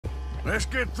Let's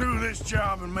get through this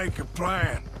job and make a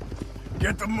plan.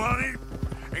 Get the money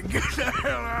and get the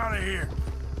hell out of here.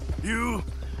 You,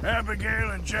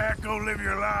 Abigail, and Jack go live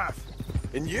your life.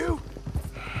 And you?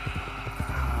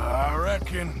 I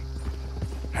reckon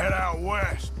head out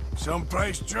west,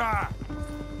 someplace dry.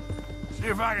 See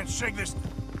if I can shake this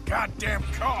goddamn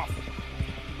cough.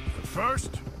 But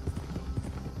first,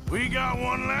 we got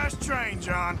one last train,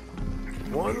 John.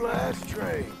 One last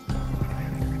train.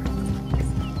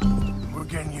 We're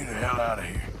getting you the hell out of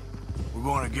here. We're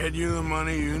going to get you the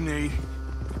money you need.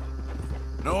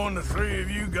 Knowing the three of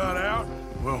you got out,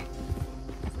 well,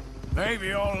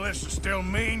 maybe all of this will still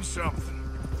mean something.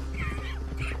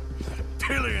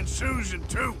 Tilly and Susan,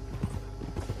 too.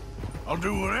 I'll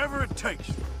do whatever it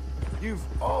takes. You've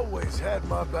always had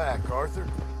my back, Arthur.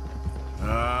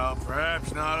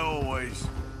 Perhaps not always.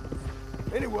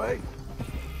 Anyway,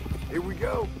 here we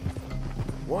go.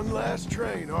 One last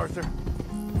train, Arthur.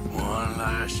 One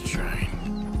last train.